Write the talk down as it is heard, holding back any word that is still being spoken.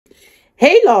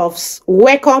Hey loves,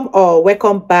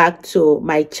 welcome back to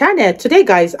my channel. Today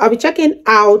guys, I'll be checking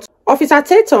out Officer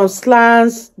Tatum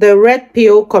slams the red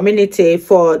pill community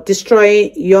for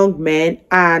destroying young men.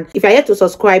 And if you're yet to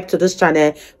subscribe to this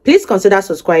channel, please consider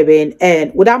subscribing.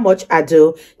 And without much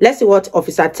ado, let's see what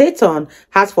Officer Tatum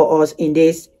has for us in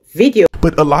this video.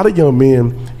 But a lot of young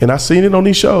men, and I've seen it on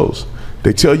these shows,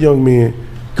 they tell young men,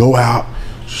 go out,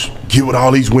 get with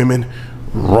all these women,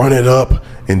 run it up,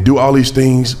 and do all these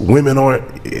things. Women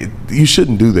aren't, you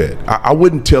shouldn't do that. I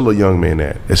wouldn't tell a young man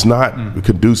that. It's not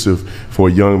conducive for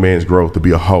a young man's growth to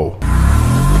be a hoe.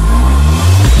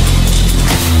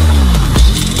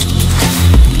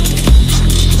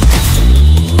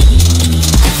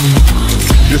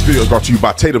 This video is brought to you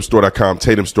by TatumStore.com.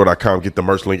 TatumStore.com. Get the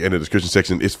merch link in the description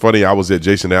section. It's funny, I was at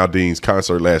Jason Aldean's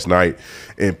concert last night,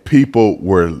 and people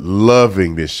were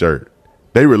loving this shirt.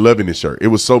 They were loving this shirt. It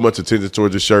was so much attention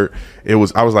towards this shirt. I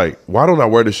was like, why don't I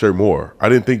wear this shirt more? I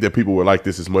didn't think that people would like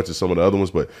this as much as some of the other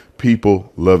ones, but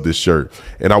people love this shirt.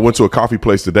 And I went to a coffee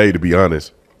place today, to be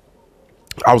honest.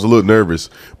 I was a little nervous,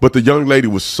 but the young lady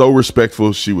was so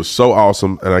respectful. She was so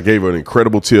awesome. And I gave her an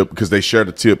incredible tip because they shared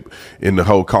a tip in the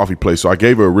whole coffee place. So I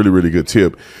gave her a really, really good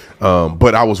tip.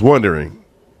 But I was wondering,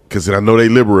 because I know they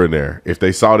liberal in there, if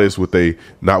they saw this, would they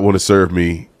not want to serve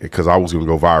me? Because I was going to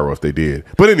go viral if they did.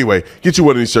 But anyway, get you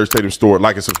one of these shirts, Tatum Store.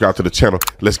 Like and subscribe to the channel.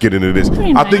 Let's get into this.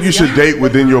 I think you should date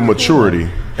within your maturity.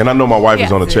 And I know my wife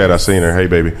is on the chat. I seen her. Hey,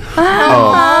 baby. You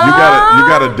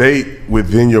gotta date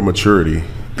within your maturity.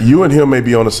 You and him may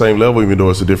be on the same level, even though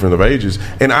it's a difference of ages.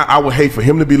 And I would hate for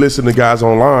him to be listening to guys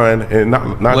online and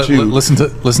not you. Listen to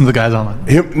the guys online.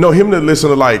 Him to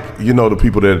listen to, like, you know, the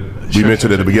people that we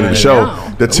mentioned at the beginning of the show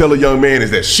that tell a young man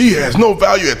is that she has no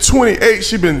value at 28.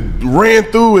 She been ran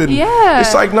through, and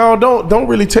it's like, no, don't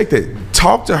really take that.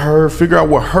 Talk to her, figure out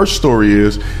what her story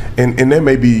is, and that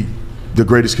may be the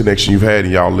greatest connection you've had,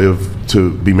 and y'all live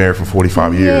to be married for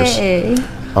 45 years.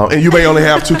 And you may only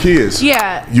have 2 kids.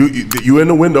 You're in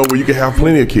the window where you can have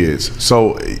plenty of kids.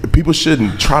 So people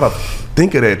shouldn't try to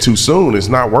think of that too soon. It's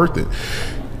not worth it.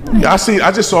 I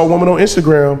just saw a woman on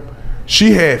Instagram.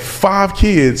 She had 5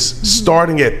 kids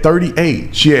starting at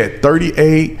 38. She had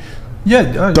 38,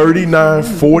 39,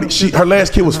 40. Her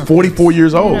last kid was 44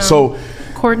 years old. So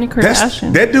Kourtney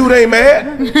Kardashian. That dude ain't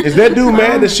mad. Is that dude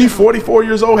mad that she's 44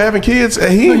 years old having kids?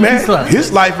 He ain't mad.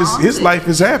 His life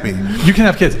is happy. You can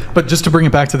have kids, but just to bring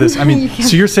it back to this, I mean,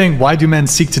 so you're saying, why do men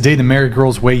seek to date and marry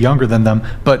girls way younger than them?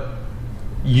 But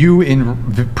you,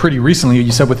 pretty recently,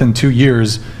 you said within 2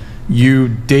 years, you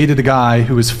dated a guy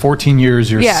who was 14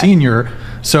 years your senior.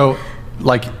 So,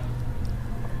 like,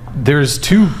 there's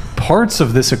 2 parts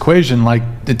of this equation. Like,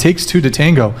 it takes 2 to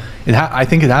tango. I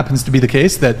think it happens to be the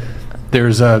case that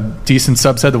there's a decent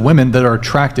subset of women that are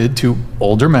attracted to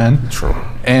older men. True.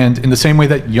 And in the same way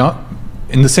that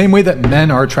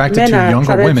men are attracted to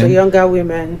younger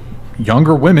women,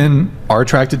 younger women are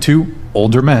attracted to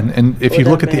older men. And if you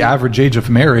look at the average age of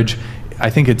marriage, I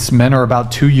think men are about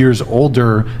 2 years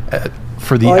older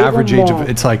for the average age of,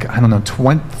 it's like, I don't know,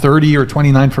 30 or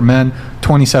 29 for men,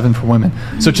 27 for women.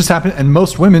 So it just happened. And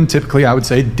most women typically, I would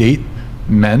say, date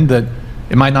men that,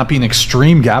 it might not be an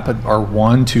extreme gap, but are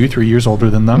 1, 2, 3 years older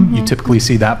than them. You typically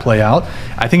see that play out.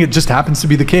 I think it just happens to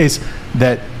be the case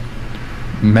that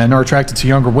men are attracted to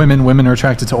younger women, women are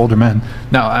attracted to older men.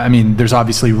 Now, I mean, there's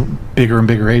obviously bigger and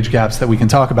bigger age gaps that we can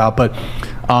talk about, but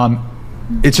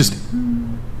it's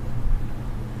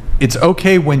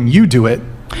okay when you do it.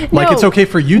 Like, it's okay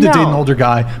for you to date an older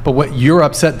guy, but what you're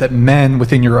upset that men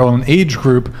within your own age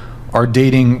group are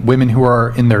dating women who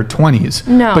are in their 20s.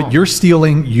 But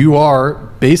you are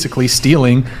basically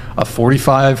stealing a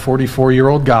 45,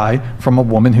 44-year-old guy from a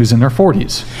woman who's in her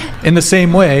 40s. In the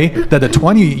same way that a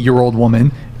 20-year-old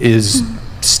woman is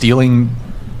stealing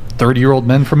 30-year-old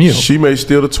men from you. She may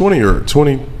steal the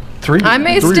 23. I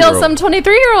may steal some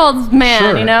 23-year-old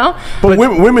man, you know? But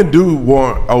women do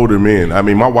want older men. I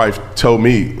mean, my wife told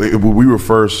me, we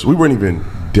weren't even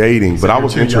dating, but I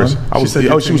was interested.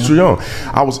 She was too young.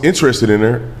 I was interested in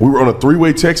her. We were on a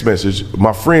 3-way text message.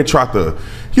 My friend tried to,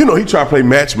 he tried to play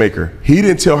matchmaker. He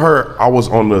didn't tell her I was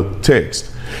on the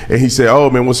text. And he said, oh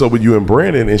man, what's up with you and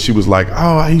Brandon? And she was like,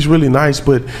 oh, he's really nice,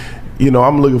 but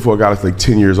I'm looking for a guy that's like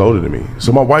 10 years older than me.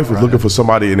 So my wife was looking for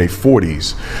somebody in their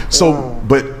 40s. So,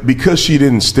 but because she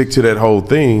didn't stick to that whole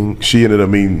thing, she ended up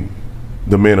meeting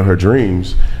the man of her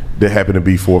dreams that happened to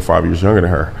be 4 or 5 years younger than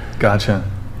her. Gotcha.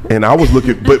 And I was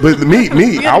looking, but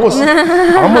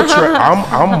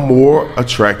I'm more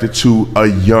attracted to a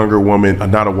younger woman,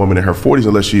 not a woman in her 40s,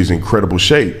 unless she's in incredible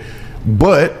shape.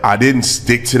 But I didn't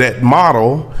stick to that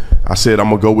model. I said,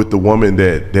 I'm gonna go with the woman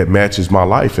that matches my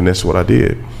life, and that's what I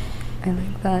did. I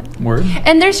like that. Word.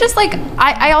 And there's just like,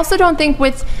 I also don't think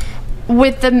with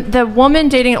the woman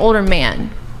dating an older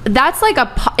man, that's like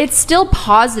it's still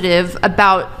positive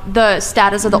about the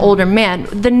status of the older man.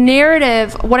 The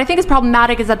narrative, what I think is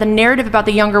problematic is that the narrative about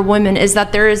the younger women is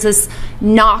that there is this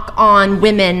knock on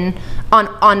women, on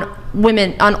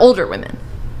older women.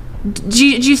 Do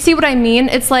you see what I mean?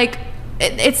 It's like,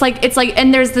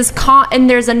 and there's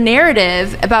there's a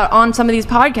narrative about on some of these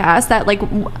podcasts that like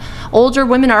older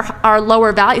women are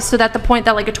lower value. So that the point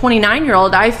that like a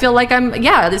 29-year-old, I feel like I'm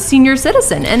the senior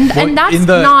citizen, and that's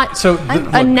not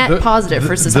a net positive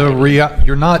for society.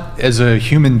 You're not, as a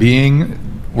human being.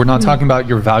 We're not talking about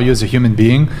your value as a human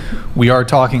being. We are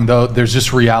talking, though, there's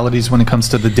just realities when it comes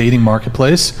to the dating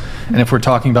marketplace. And if we're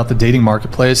talking about the dating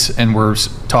marketplace and we're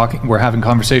having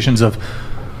conversations of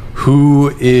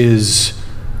who is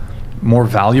more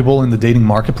valuable in the dating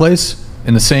marketplace,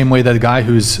 in the same way that a guy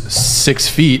who's 6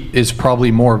 feet is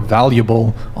probably more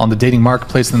valuable on the dating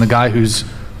marketplace than the guy who's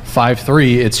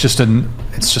 5'3", it's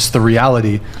just the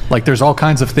reality. Like, there's all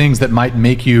kinds of things that might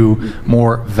make you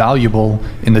more valuable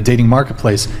in the dating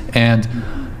marketplace. And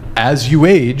as you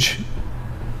age,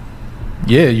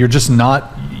 you're just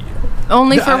not.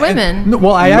 Only for women.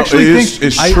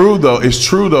 It's true though. It's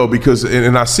true though, because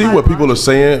and I see what people are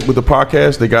saying with the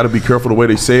podcast. They got to be careful the way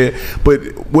they say it. But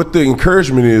what the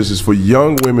encouragement is for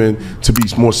young women to be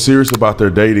more serious about their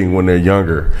dating when they're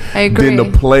younger. I agree. Than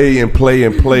to play, and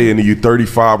then you're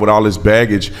 35 with all this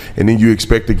baggage, and then you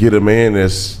expect to get a man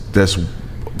that's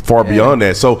far beyond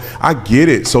that. So I get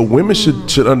it. So women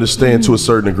should understand to a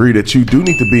certain degree that you do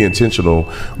need to be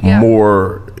intentional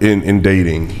more in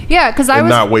dating. Yeah, because I was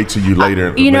not wait till you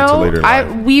later. I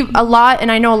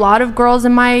know a lot of girls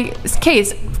in my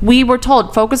case. We were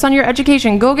told, focus on your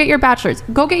education. Go get your bachelor's.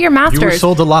 Go get your master's. You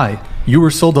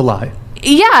were sold a lie.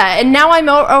 Yeah, and now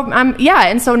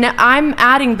and so now I'm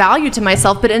adding value to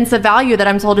myself, but it's a value that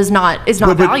I'm told is not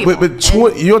valuable.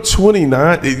 But you're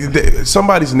 29.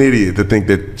 Somebody's an idiot to think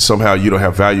that somehow you don't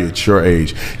have value at your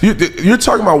age. You're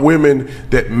talking about women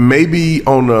that may be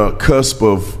on the cusp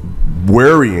of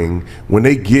worrying when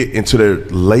they get into their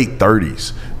late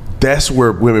 30s. That's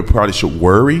where women probably should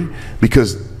worry,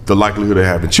 because the likelihood of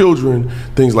having children,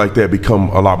 things like that, become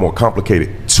a lot more complicated.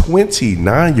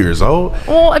 29 years old.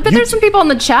 Well, I bet there's some people in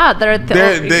the chat that are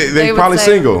they probably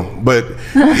single, but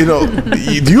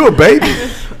you're a baby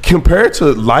compared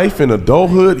to life in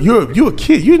adulthood. You're a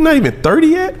kid. You're not even 30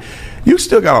 yet. You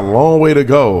still got a long way to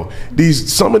go.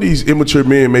 Some of these immature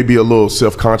men may be a little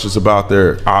self-conscious about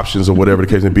their options or whatever the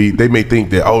case may be. They may think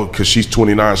that, because she's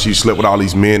 29, she slept with all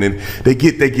these men, and they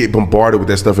get bombarded with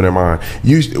that stuff in their mind.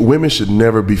 Women should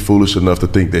never be foolish enough to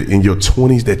think that in your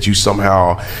 20s that you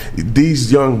somehow,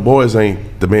 these young boys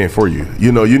ain't the man for you.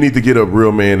 You need to get a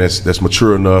real man that's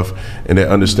mature enough and that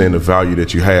understand the value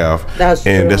that you have,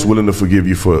 that's willing to forgive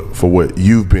you for what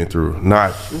you've been through,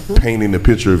 not painting the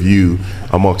picture of you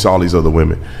amongst all these other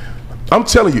women. I'm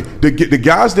telling you, the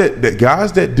guys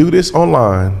that do this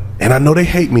online, and I know they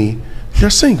hate me, they're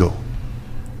single.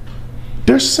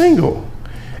 They're single,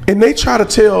 and they try to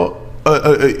tell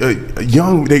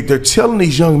they're telling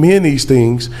these young men these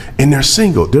things, and they're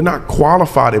single. They're not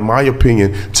qualified, in my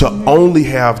opinion, to only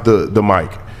have the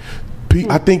mic.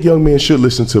 I think young men should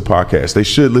listen to podcasts. They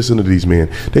should listen to these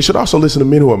men. They should also listen to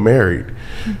men who are married,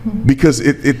 because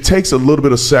it takes a little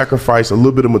bit of sacrifice, a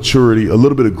little bit of maturity, a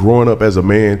little bit of growing up as a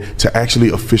man to actually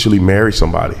officially marry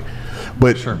somebody.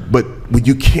 But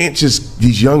you can't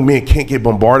these young men can't get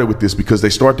bombarded with this, because they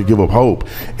start to give up hope,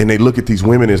 and they look at these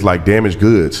women as like damaged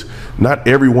goods. Not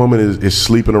every woman is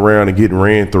sleeping around and getting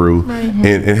ran through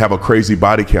and have a crazy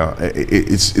body count.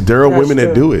 There are women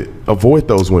that do it. Avoid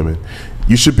those women.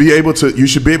 You should be able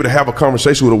to have a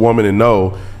conversation with a woman and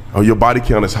know, your body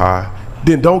count is high.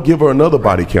 Then don't give her another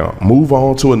body count. Move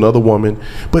on to another woman.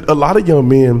 But a lot of young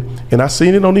men, and I've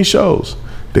seen it on these shows,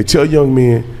 they tell young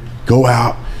men, go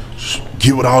out,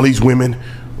 get with all these women,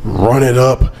 run it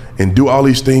up, and do all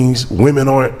these things. Women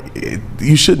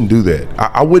you shouldn't do that.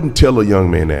 I wouldn't tell a young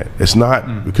man that. It's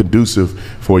not conducive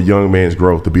for a young man's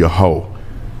growth to be a hoe.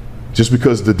 Just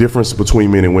because the difference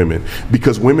between men and women.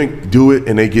 Because women do it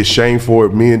and they get shamed for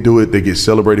it. Men do it, they get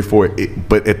celebrated for it.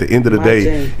 But at the end of the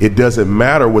day, it doesn't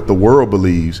matter what the world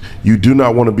believes. You do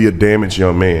not want to be a damaged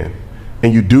young man.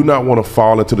 And you do not want to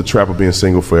fall into the trap of being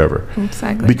single forever.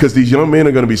 Exactly. Because these young men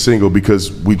are going to be single because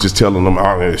we just telling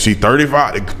them, she's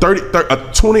 35, a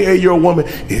 28-year-old woman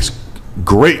is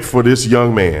great for this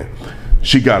young man.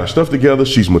 She got her stuff together.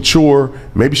 She's mature.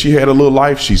 Maybe she had a little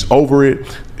life. She's over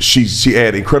it. She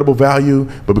had incredible value,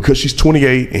 but because she's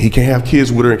 28 and he can't have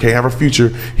kids with her and can't have her future,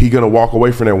 he's gonna walk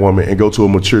away from that woman and go to a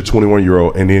mature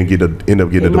 21-year-old and then end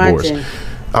up getting a divorce.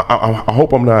 I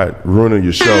hope I'm not ruining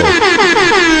your show. No,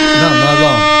 not at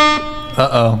all.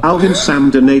 Uh-oh. Alvin Sam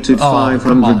donated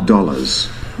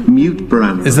 $500. Mute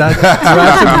Brand. Is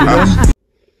that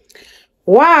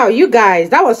Wow, you guys,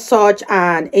 that was such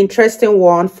an interesting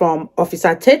one from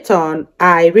Officer Tatum.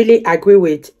 I really agree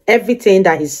with everything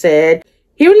that he said.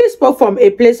 He really spoke from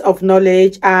a place of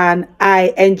knowledge, and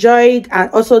I enjoyed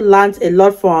and also learned a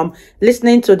lot from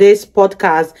listening to this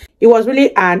podcast. It was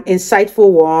really an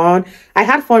insightful one. I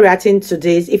had fun reacting to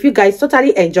this. If you guys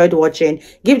totally enjoyed watching,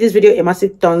 give this video a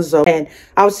massive thumbs up, and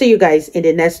I'll see you guys in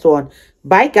the next one.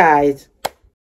 Bye, guys.